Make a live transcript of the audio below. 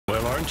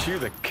Aren't you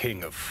the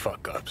king of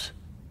fuck-ups?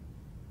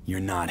 You're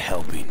not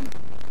helping.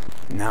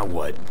 Now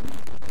what?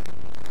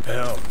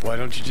 Hell, why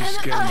don't you just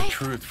scan the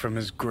truth from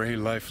his gray,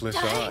 lifeless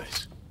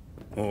eyes?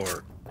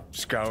 Or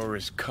scour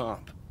his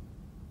comp?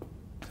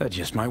 That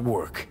just might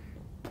work.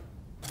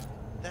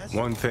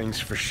 One thing's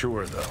for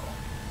sure, though.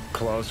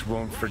 Claus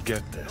won't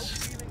forget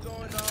this.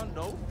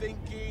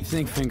 You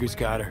think Fingers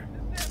got her?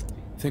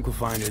 Think we'll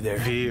find her there?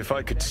 V, if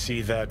I could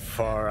see that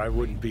far, I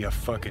wouldn't be a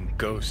fucking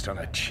ghost on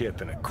a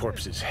chip in a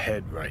corpse's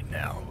head right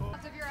now.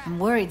 I'm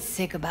worried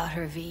sick about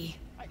her, V.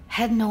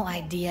 Had no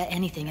idea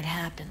anything had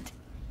happened.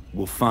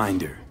 We'll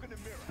find her.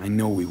 I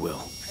know we will.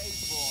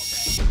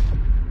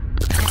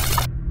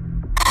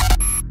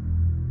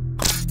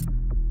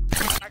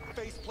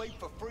 Faceplate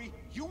for free.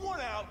 You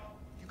want out,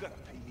 you gotta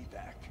pay me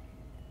back.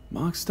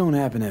 Mox don't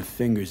happen to have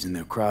fingers in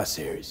their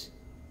crosshairs.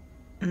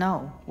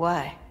 No,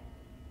 why?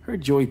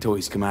 Heard Joy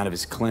Toys come out of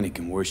his clinic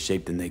in worse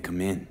shape than they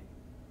come in.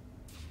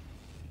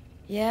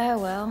 Yeah,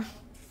 well,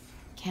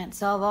 can't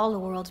solve all the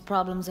world's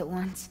problems at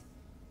once.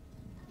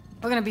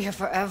 We're gonna be here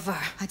forever.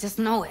 I just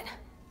know it.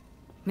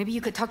 Maybe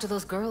you could talk to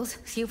those girls,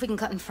 see if we can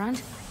cut in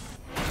front?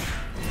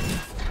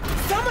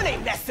 Someone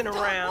ain't messing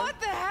around! What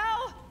the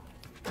hell?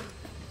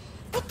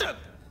 What the?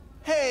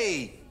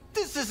 Hey,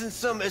 this isn't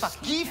some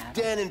escape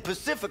den in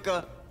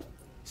Pacifica.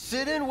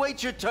 Sit and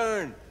wait your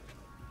turn.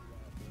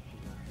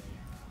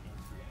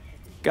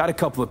 Got a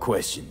couple of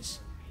questions.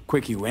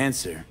 Quick you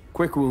answer,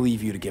 quick we'll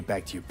leave you to get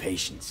back to your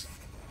patients.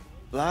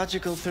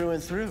 Logical through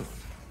and through.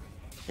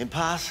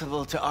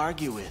 Impossible to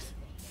argue with.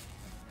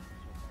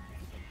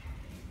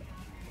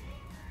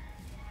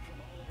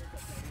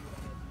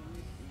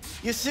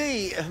 You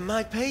see,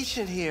 my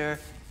patient here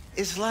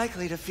is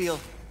likely to feel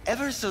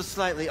ever so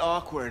slightly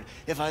awkward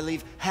if I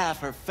leave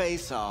half her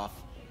face off.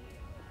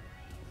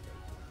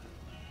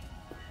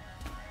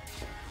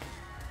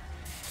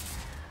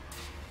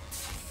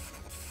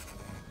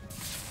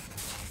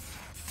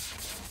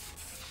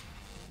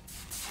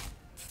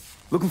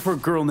 Looking for a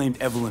girl named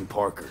Evelyn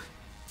Parker.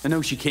 I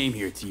know she came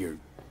here to your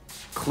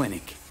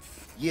clinic.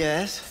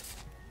 Yes,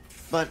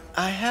 but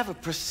I have a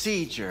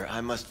procedure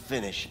I must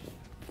finish.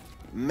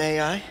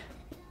 May I?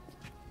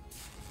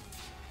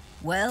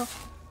 Well,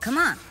 come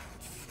on.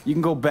 You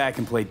can go back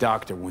and play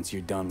doctor once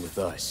you're done with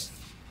us.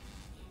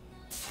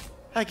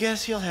 I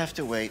guess you'll have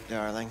to wait,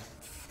 darling.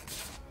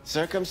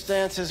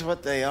 Circumstances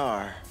what they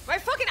are. I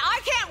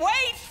can't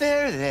wait!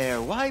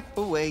 There, wipe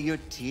away your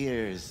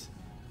tears.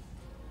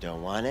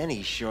 Don't want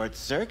any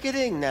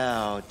short-circuiting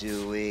now,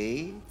 do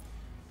we?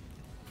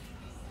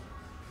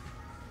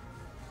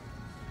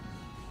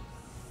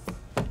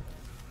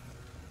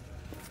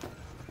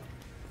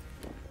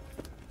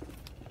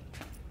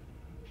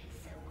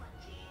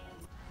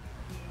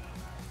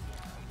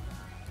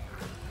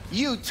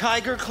 You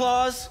tiger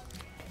claws?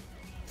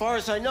 Far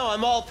as I know,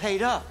 I'm all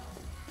paid up.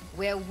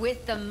 We're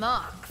with the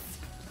Mox.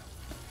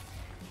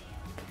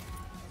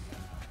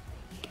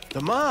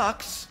 The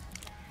Mox?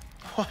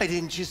 Why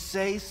didn't you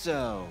say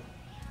so?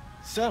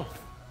 So,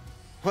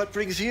 what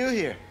brings you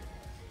here?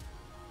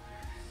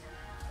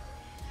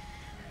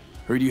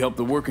 Heard you help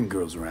the working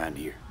girls around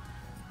here.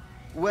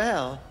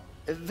 Well,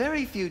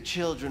 very few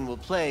children will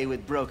play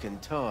with broken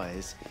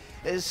toys.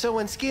 So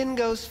when skin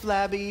goes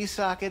flabby,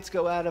 sockets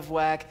go out of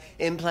whack,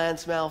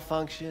 implants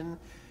malfunction,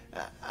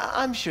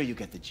 I'm sure you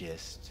get the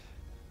gist.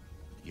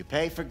 You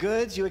pay for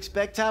goods, you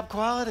expect top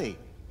quality.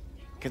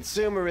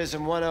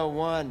 Consumerism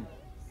 101.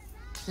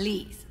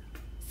 Please.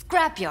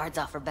 Scrapyards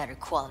offer better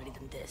quality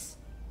than this.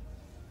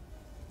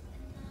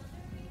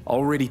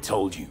 Already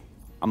told you.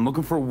 I'm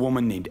looking for a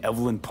woman named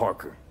Evelyn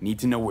Parker. Need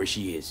to know where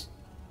she is.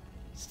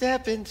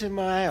 Step into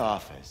my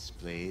office,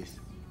 please.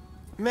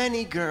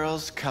 Many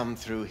girls come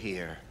through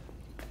here.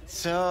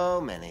 So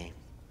many.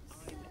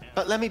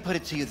 But let me put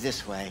it to you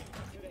this way.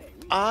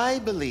 I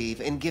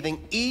believe in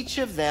giving each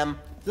of them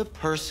the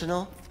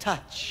personal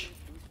touch.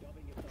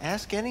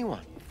 Ask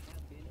anyone.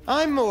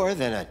 I'm more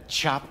than a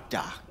chop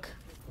doc.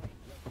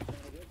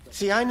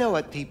 See, I know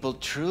what people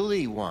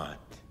truly want.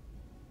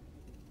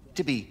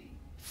 To be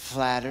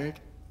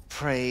flattered,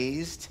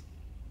 praised,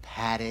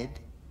 patted.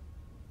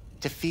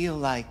 To feel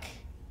like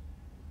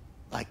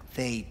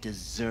they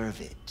deserve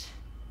it.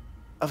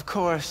 Of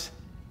course,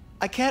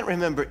 I can't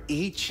remember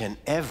each and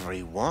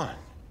every one.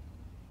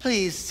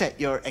 Please set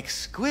your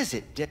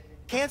exquisite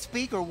Can't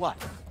speak or what?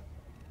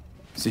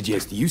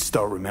 Suggest you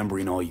start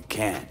remembering all you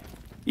can.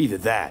 Either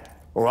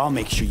that, or I'll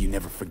make sure you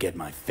never forget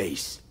my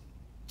face.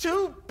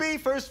 2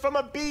 beefers from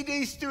a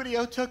BD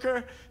studio took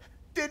her.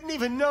 Didn't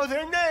even know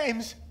their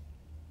names.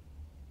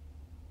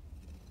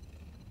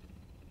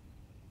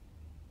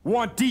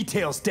 Want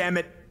details, damn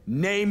it!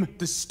 Name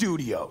the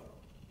studio.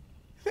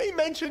 They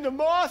mentioned a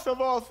moth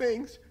of all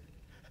things.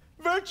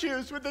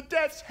 Virtues with the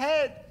death's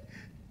head.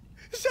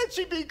 Said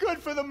she'd be good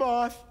for the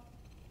moth.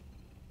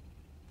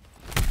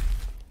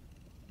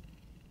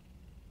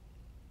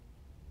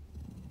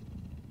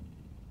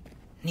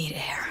 Need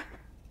air.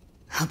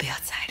 I'll be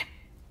outside.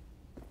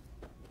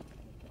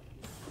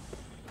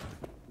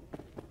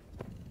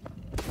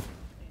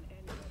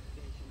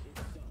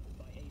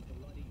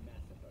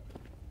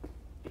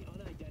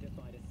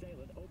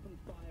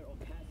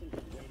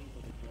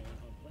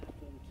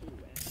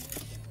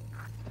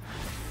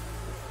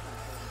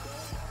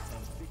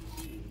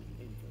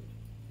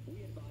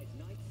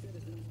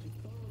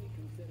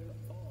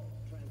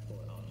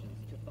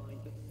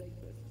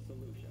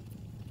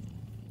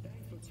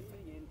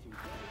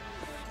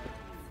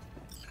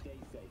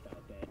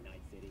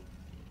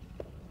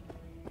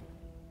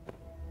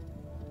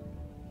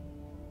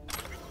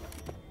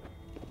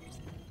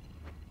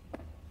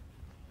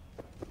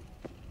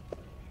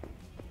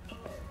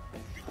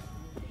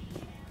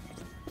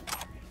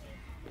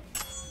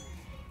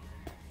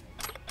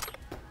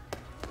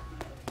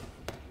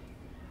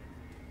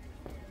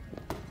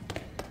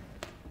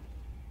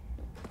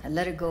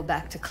 let her go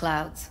back to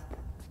Clouds.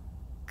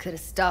 Could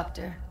have stopped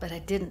her, but I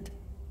didn't.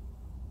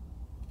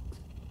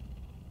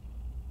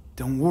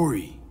 Don't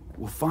worry.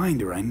 We'll find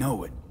her, I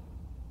know it.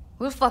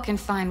 We'll fucking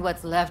find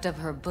what's left of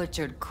her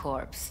butchered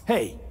corpse.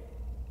 Hey,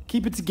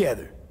 keep it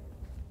together.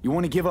 You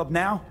want to give up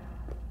now?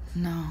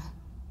 No.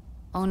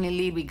 Only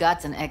lead we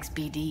got's an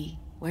XBD.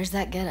 Where's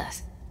that get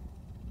us?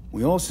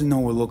 We also know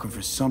we're looking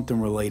for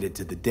something related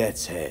to the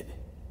Death's Head.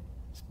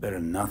 It's better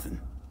than nothing.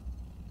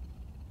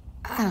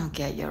 I don't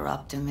get your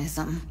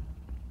optimism.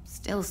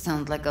 Still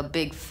sounds like a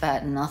big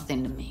fat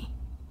nothing to me.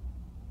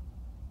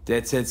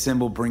 Death's Head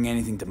symbol bring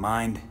anything to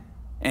mind?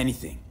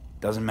 Anything.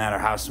 Doesn't matter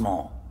how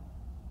small.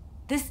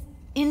 This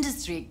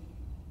industry...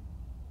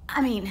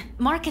 I mean,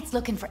 market's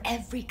looking for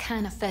every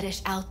kind of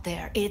fetish out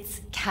there.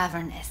 It's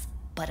cavernous.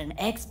 But an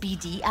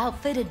XBD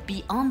outfit'd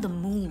be on the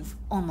move,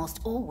 almost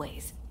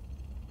always.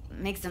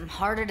 Makes them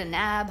harder to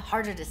nab,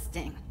 harder to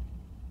sting.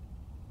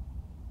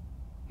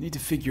 Need to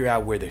figure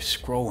out where they're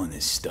scrolling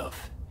this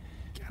stuff.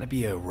 Gotta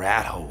be a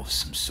rat hole of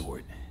some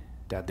sort.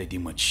 Doubt they do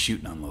much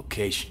shooting on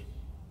location.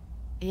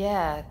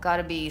 Yeah,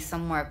 gotta be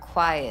somewhere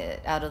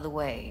quiet, out of the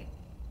way.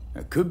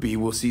 It could be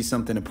we'll see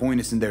something to point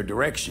us in their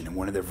direction in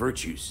one of their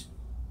virtues.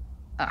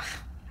 Ugh,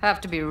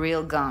 have to be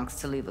real gonks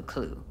to leave a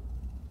clue.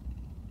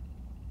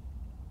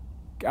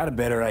 Got a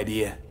better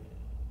idea?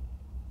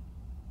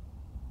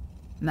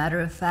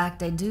 Matter of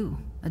fact, I do.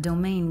 A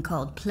domain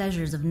called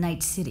Pleasures of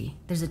Night City.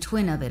 There's a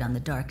twin of it on the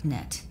dark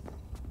net.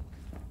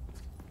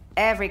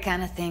 Every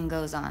kind of thing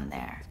goes on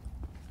there.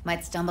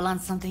 Might stumble on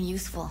something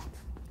useful.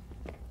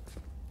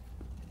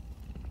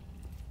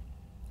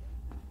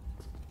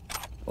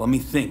 Let me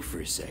think for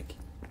a sec.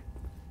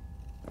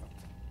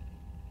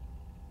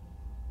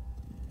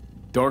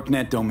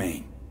 Darknet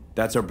domain.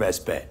 That's our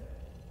best bet.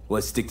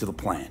 Let's stick to the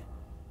plan.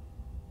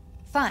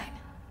 Fine.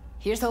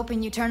 Here's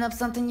hoping you turn up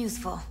something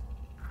useful.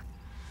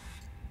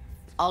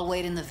 I'll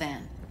wait in the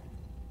van.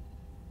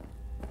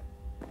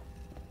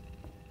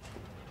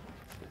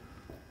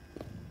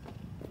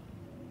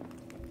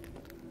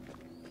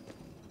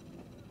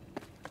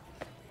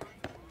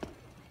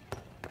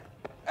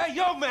 Hey,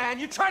 yo, man,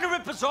 you trying to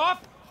rip us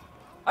off?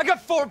 I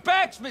got 4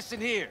 bags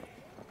missing here.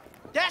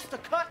 That's the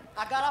cut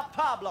I got off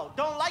Pablo.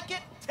 Don't like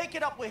it? Take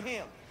it up with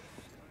him.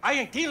 I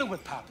ain't dealing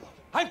with Pablo.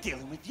 I'm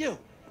dealing with you.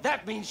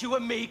 That means you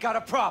and me got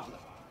a problem.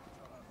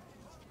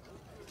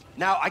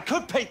 Now, I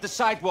could paint the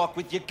sidewalk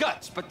with your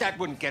guts, but that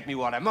wouldn't get me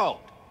what I'm owed.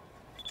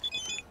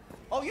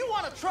 Oh, you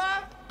want to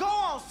try? Go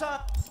on,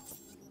 son.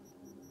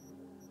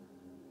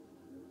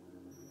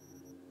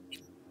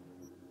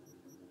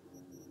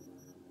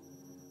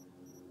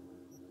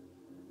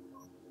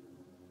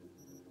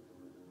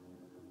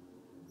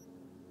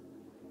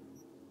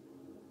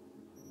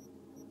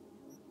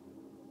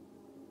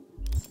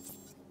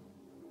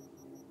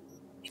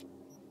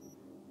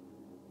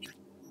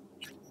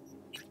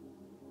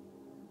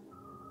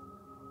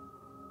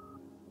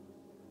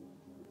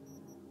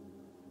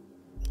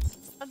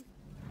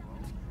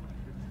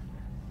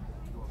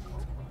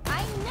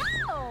 I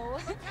know!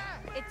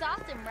 It's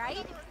awesome,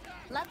 right?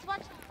 Let's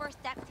watch the first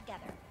step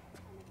together.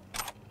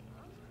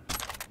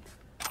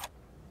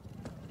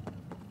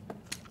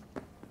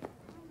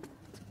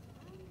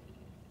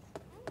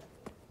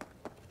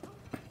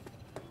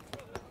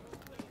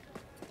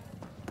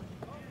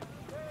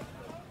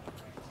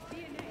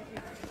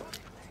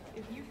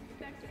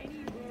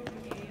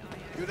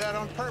 Do that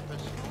on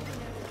purpose.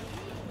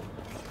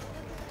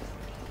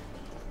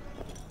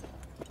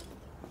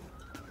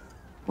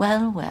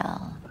 Well,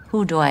 well,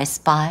 who do I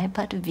spy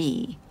but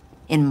V?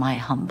 In my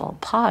humble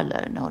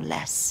parlor, no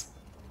less.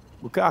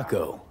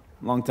 Wakako,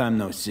 long time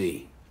no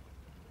see.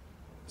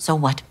 So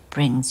what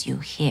brings you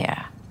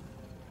here?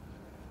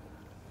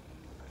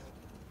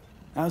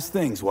 How's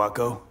things,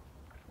 Wako?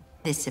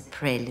 This a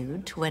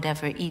prelude to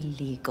whatever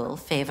illegal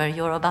favor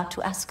you're about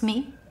to ask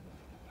me?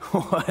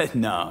 What?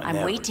 No, I'm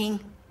never. waiting.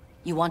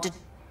 You wanted...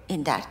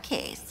 In that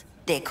case,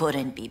 they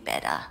couldn't be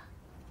better.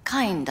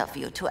 Kind of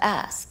you to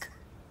ask.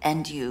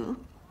 And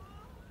you?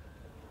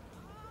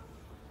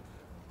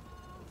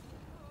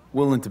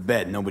 Willing to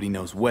bet nobody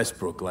knows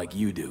Westbrook like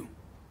you do.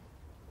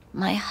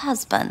 My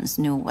husbands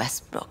knew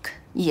Westbrook,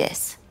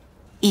 yes.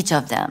 Each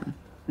of them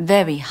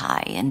very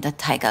high in the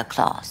tiger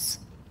class.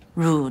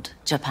 Ruled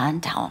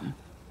Japantown.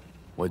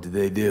 What did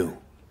they do?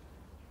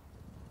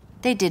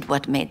 They did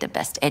what made the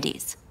best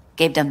eddies.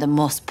 Gave them the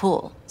most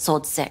pull,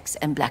 sold sex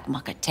and black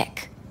market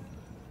tech.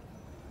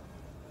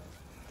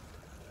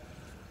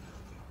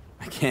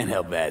 I can't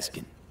help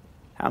asking.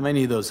 How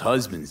many of those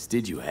husbands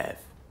did you have?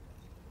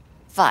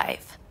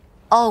 5.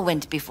 All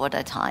went before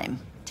their time.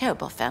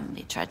 Terrible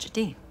family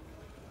tragedy.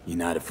 You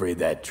not afraid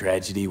that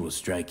tragedy will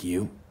strike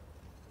you?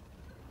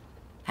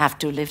 Have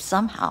to live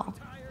somehow.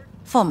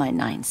 For my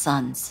 9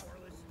 sons.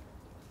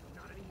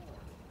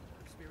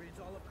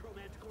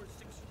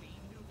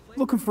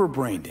 Looking for a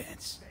brain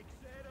dance.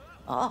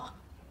 Oh,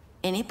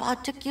 any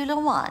particular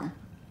one?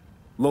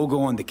 Logo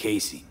on the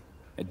casing.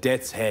 A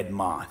death's head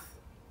moth.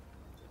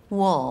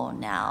 Whoa,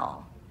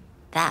 now.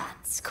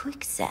 That's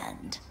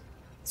quicksand.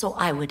 So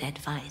I would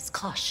advise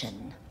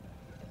caution.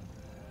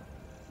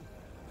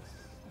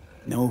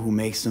 Know who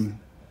makes them?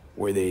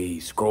 Where they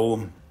scroll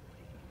them?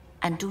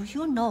 And do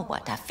you know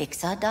what a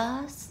fixer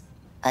does?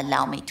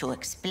 Allow me to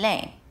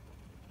explain.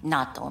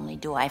 Not only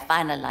do I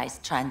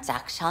finalize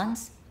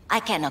transactions, I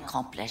can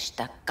accomplish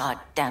the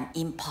goddamn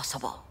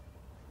impossible.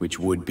 Which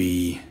would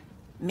be...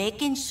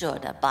 Making sure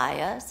the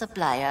buyer,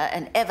 supplier,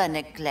 and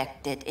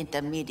ever-neglected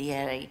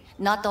intermediary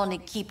not only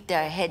keep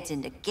their heads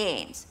in the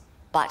games,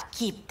 but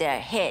keep their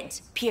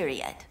heads,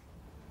 period.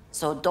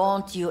 So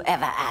don't you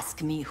ever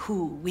ask me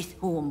who, with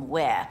whom,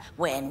 where,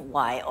 when,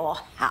 why, or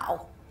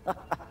how.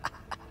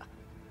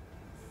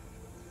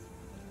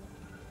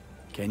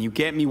 Can you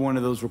get me one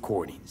of those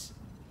recordings?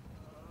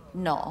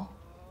 No,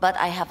 but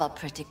I have a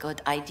pretty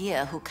good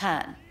idea who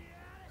can.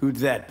 Who'd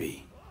that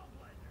be?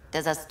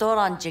 There's a store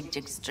on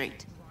Jig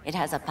Street. It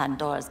has a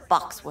Pandora's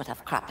box worth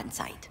of crap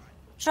inside.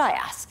 Try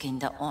asking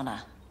the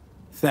owner.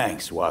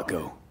 Thanks,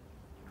 Wacko.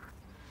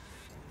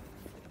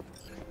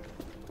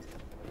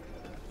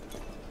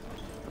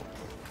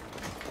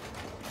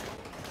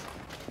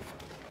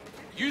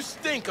 You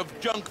stink of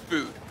junk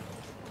food.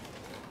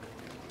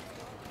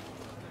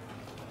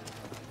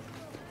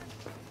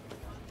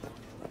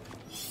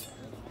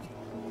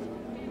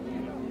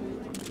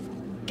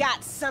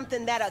 Got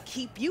something that'll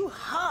keep you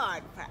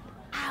hard for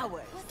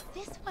hours. What's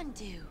this one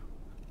do?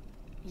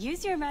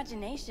 Use your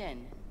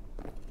imagination.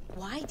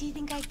 Why do you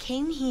think I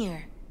came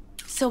here?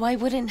 So I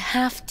wouldn't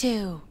have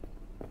to.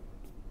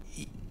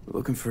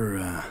 Looking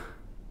for,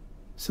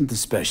 something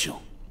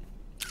special.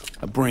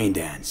 A brain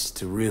dance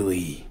to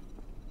really...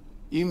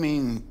 You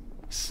mean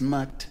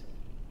smut?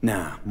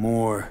 Nah,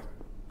 more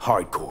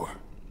hardcore.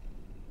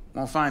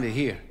 Won't find it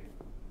here.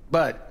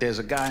 But there's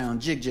a guy on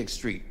Jig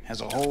Street, has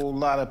a whole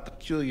lot of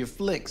peculiar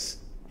flicks.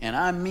 And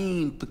I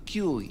mean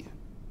peculiar.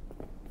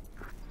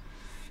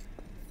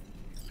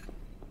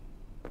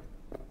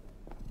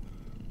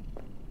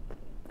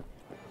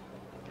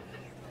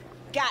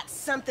 Got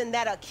something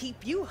that'll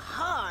keep you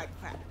hard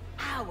for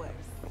hours.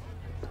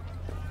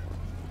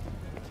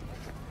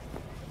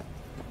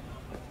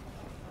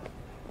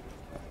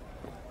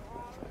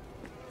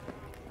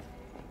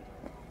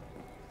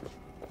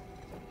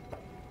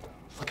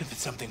 Looking for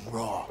something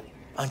raw,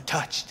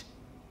 untouched.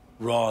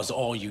 Raw's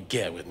all you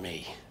get with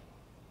me.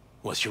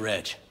 What's your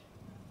edge?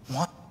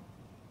 What?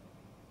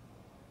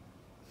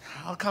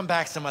 I'll come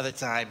back some other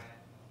time.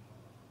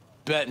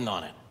 Betting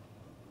on it.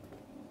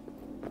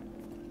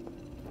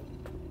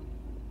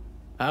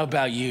 How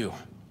about you?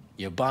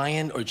 You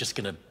buying or just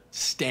gonna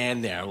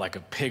stand there like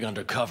a pig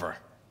undercover?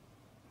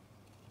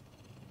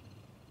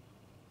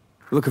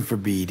 Looking for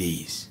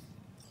BDs.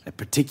 A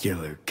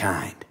particular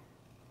kind.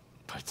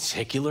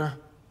 Particular?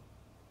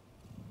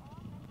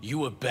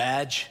 You a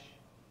badge?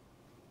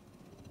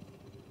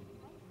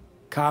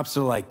 Cops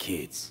are like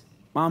kids.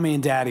 Mommy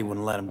and Daddy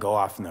wouldn't let them go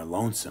off in their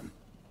lonesome.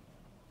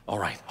 All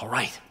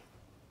right.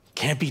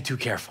 Can't be too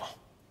careful.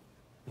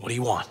 What do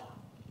you want?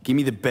 Give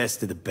me the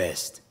best of the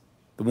best.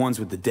 The ones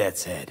with the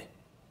death's head.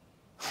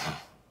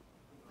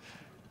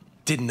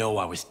 Didn't know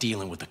I was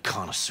dealing with a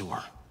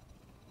connoisseur.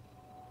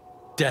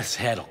 Death's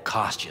head'll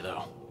cost you,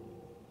 though.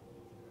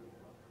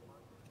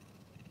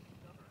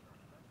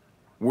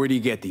 Where do you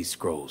get these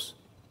scrolls?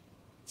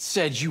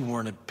 Said you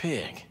weren't a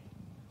pig.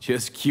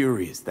 Just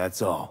curious,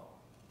 that's all.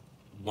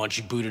 Once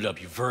you booted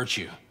up your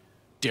virtue,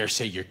 dare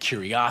say your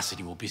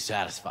curiosity will be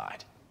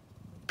satisfied.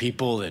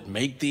 People that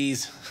make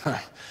these,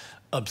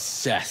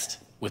 obsessed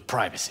with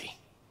privacy.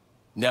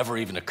 Never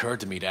even occurred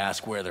to me to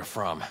ask where they're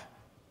from.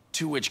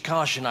 To which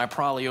caution I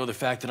probably owe the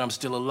fact that I'm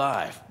still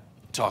alive,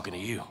 talking to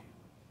you.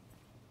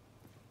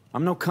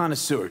 I'm no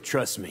connoisseur,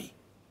 trust me.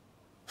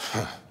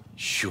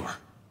 Sure.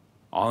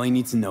 All I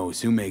need to know is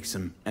who makes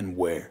them and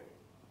where.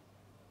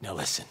 Now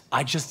listen,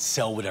 I just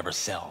sell whatever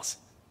sells.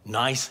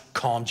 Nice,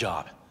 calm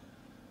job.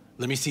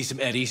 Let me see some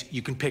eddies,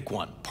 you can pick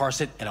one,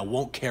 parse it, and I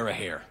won't care a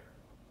hair.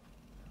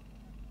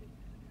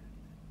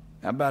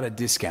 How about a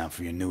discount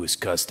for your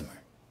newest customer?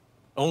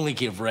 Only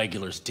give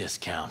regulars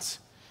discounts.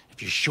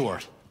 If you're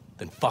short,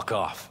 then fuck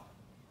off.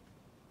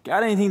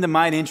 Got anything that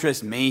might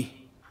interest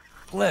me?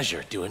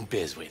 Pleasure doing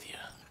biz with you.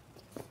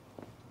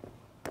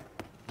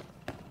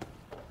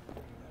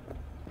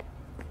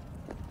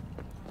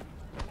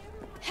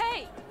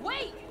 Hey,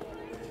 wait!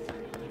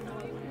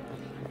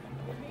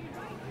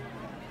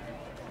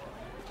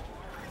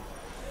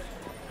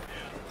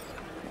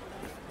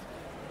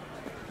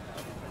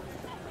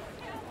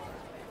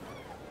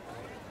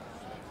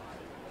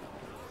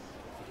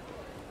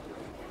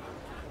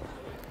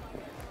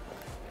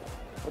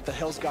 What the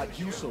hell's got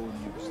you so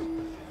amused?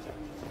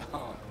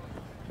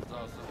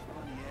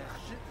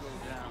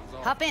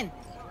 Hop in.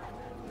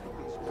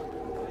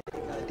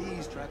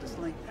 IDs tried to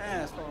sling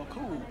past all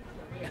cool.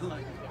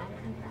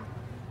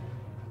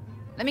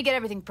 Let me get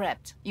everything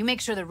prepped. You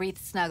make sure the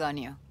wreath's snug on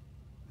you.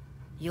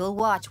 You'll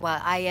watch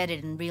while I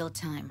edit in real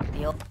time.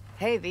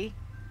 Hey, V.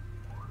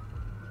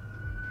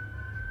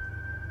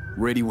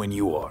 Ready when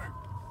you are.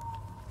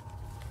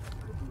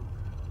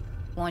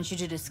 Want you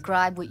to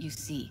describe what you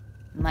see.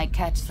 Might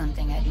catch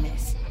something I'd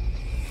miss.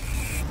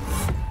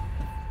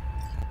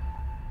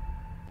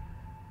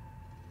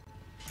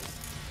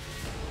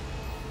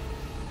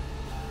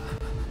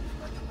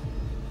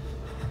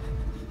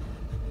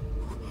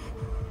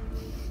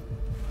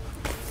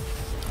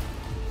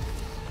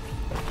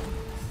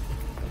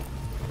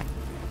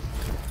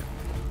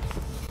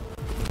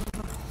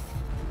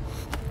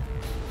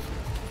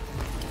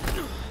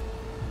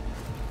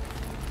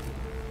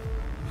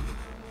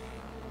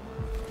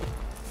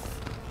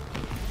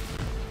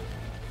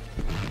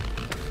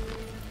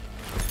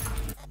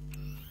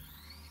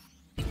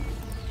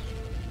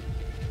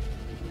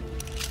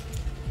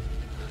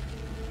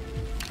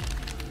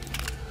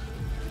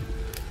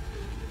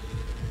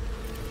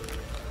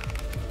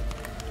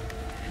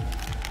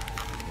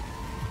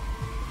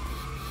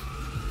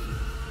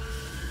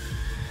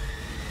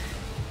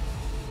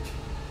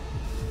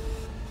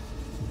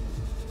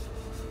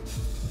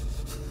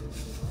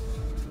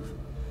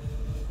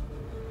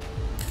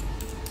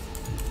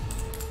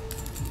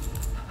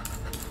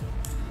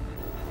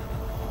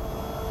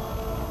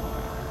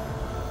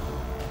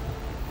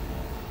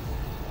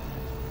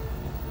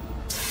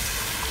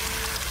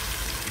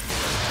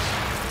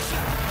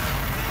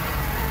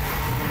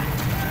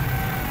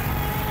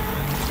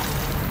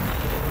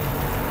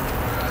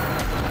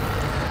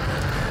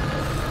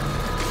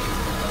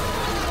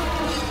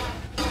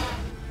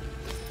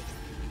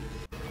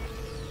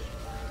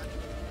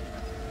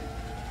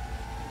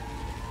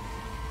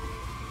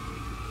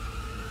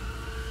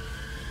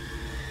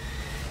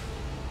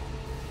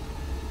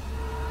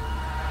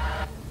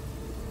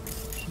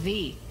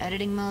 V,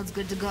 editing mode's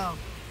good to go.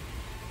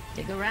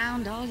 Dig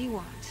around all you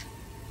want.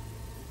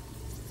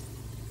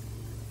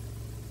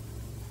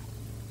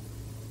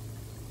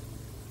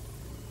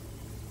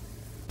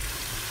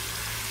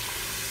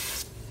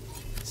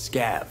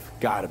 Scav,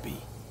 gotta be.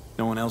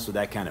 No one else with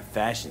that kind of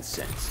fashion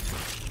sense.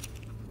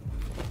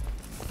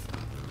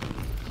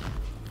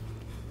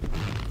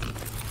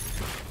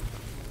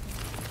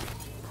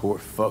 Poor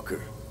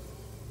fucker.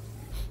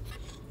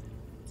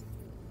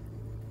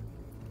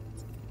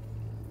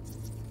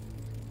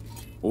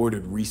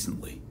 Ordered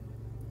recently.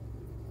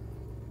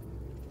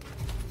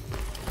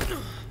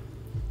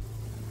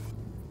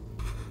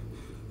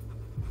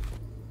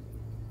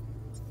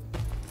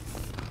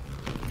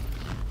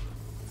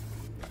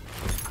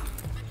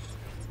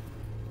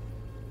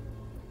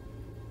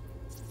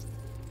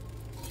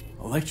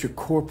 Electric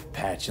corp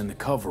patch in the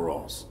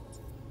coveralls.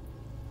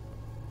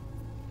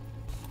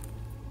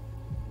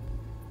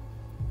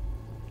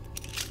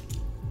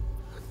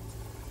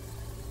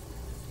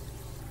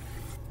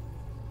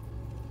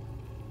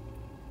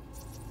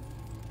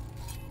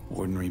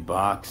 Ordinary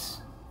box,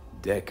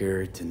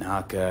 Decker,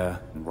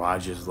 Tanaka, and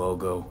Rogers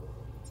logo.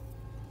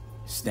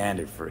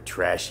 Standard for a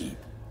trash heap.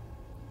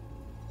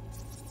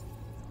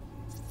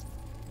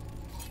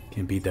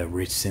 Can't beat that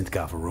rich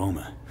synth-goth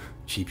aroma.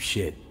 Cheap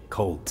shit,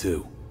 cold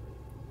too.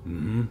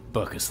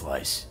 Buck a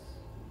slice.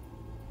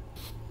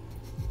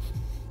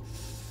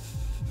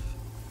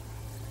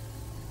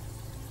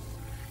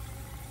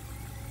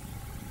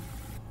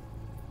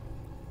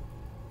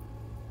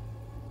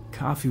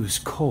 Coffee was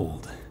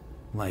cold,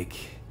 like...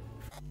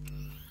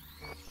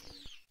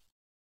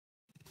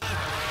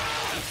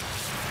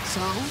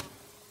 So?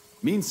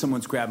 Means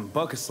someone's grabbing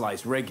buck a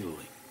slice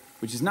regularly,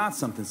 which is not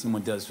something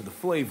someone does for the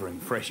flavor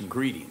and fresh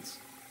ingredients.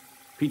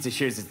 Pizza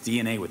shares its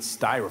DNA with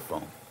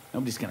styrofoam.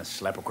 Nobody's gonna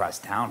schlep across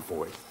town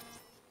for it.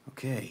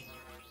 Okay,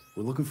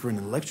 we're looking for an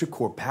electric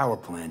core power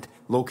plant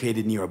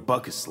located near a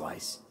buck a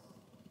slice.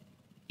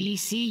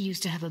 EC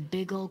used to have a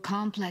big old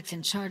complex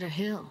in Charter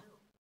Hill.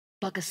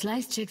 Buck a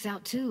slice checks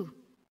out too.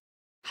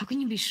 How can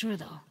you be sure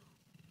though?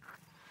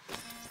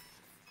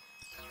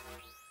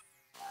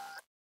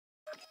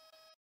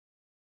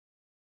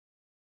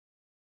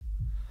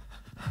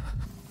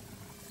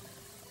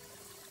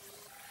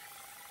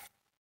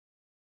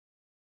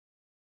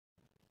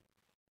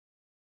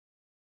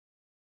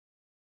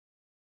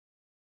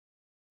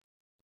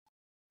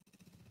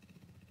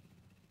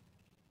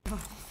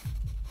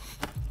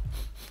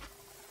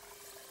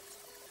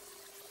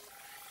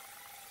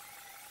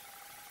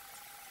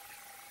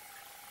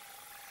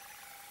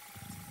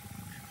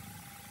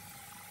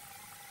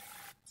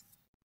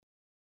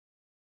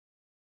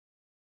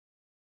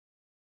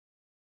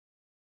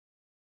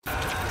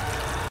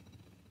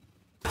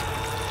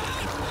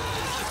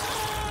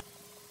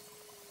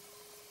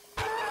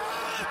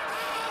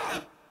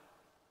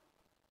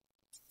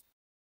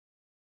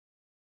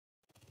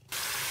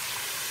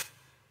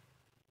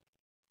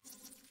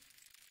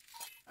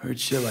 Heard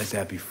shit like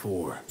that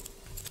before.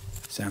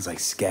 Sounds like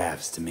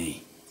scavs to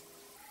me.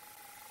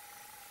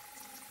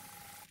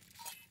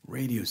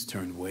 Radio's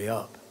turned way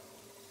up.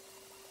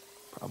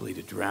 Probably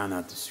to drown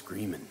out the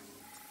screaming.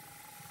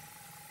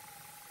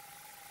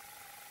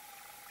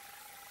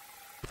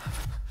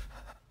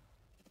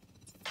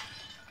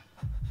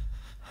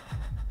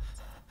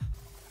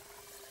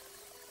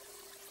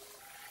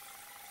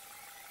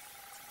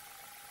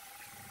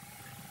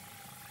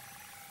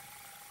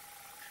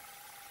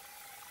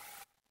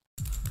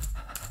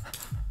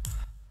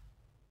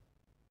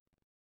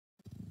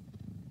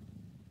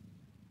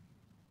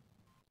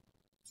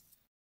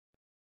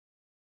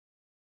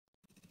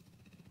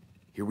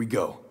 Here we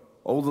go.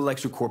 Old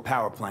electric core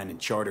power plant in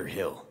Charter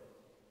Hill.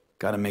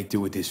 Gotta make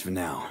do with this for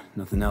now.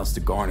 Nothing else to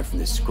garner from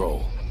this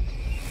scroll.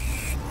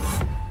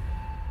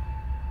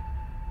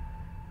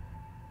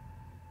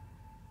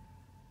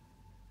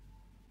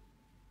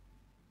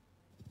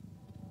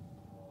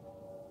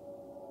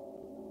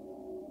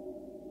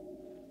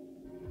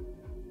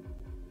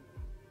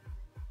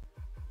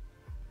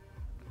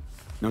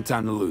 No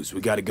time to lose.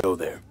 We gotta go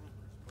there.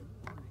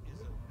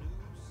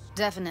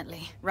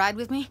 Definitely. Ride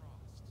with me?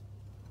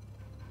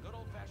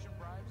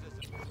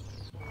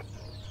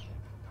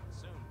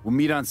 We'll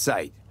meet on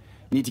site.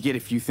 Need to get a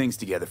few things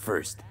together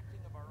first.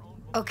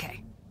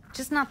 Okay.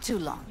 Just not too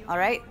long, all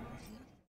right?